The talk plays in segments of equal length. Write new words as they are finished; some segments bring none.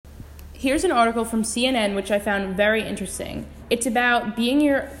Here's an article from CNN which I found very interesting. It's about being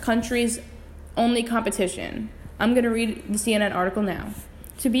your country's only competition. I'm going to read the CNN article now.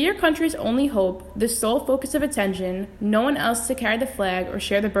 To be your country's only hope, the sole focus of attention, no one else to carry the flag or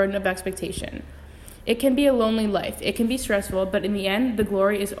share the burden of expectation. It can be a lonely life. It can be stressful, but in the end, the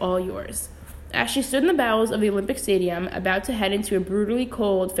glory is all yours. As she stood in the bowels of the Olympic Stadium, about to head into a brutally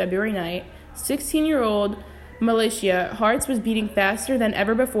cold February night, 16-year-old Malaysia Hearts was beating faster than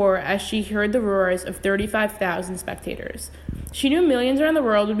ever before as she heard the roars of 35,000 spectators. She knew millions around the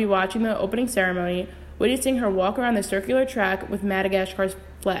world would be watching the opening ceremony, witnessing her walk around the circular track with Madagascar's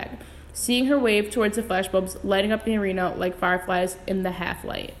flag, seeing her wave towards the flashbulbs lighting up the arena like fireflies in the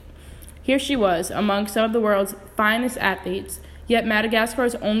half-light. Here she was, among some of the world's finest athletes, yet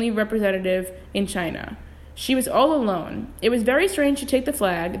Madagascar's only representative in China. She was all alone. It was very strange to take the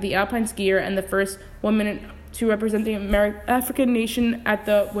flag, the alpine skier, and the first woman to represent the African nation at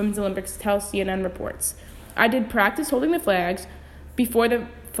the Women's Olympics, tell CNN reports. I did practice holding the flags. Before the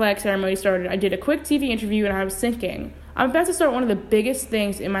flag ceremony started, I did a quick TV interview, and I was thinking, I'm about to start one of the biggest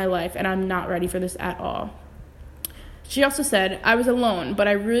things in my life, and I'm not ready for this at all. She also said, I was alone, but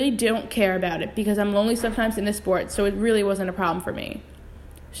I really don't care about it because I'm lonely sometimes in this sport, so it really wasn't a problem for me.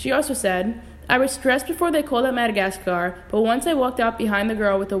 She also said, I was stressed before they called out Madagascar, but once I walked out behind the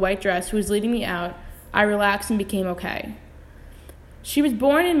girl with the white dress who was leading me out, I relaxed and became okay. She was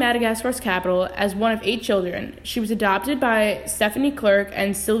born in Madagascar's capital as one of 8 children. She was adopted by Stephanie Clerc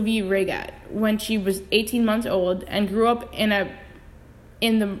and Sylvie Regat when she was 18 months old and grew up in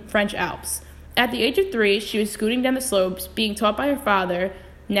the French Alps. At the age of 3, she was scooting down the slopes, being taught by her father,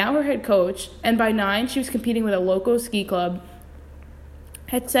 now her head coach, and by 9, she was competing with a local ski club.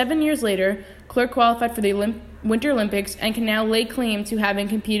 At 7 years later, Clerc qualified for the Winter Olympics and can now lay claim to having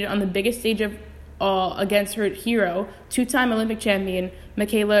competed on the biggest stage of all against her hero, 2-time Olympic champion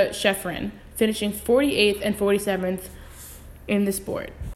Mikaela Shiffrin, finishing 48th and 47th in the sport.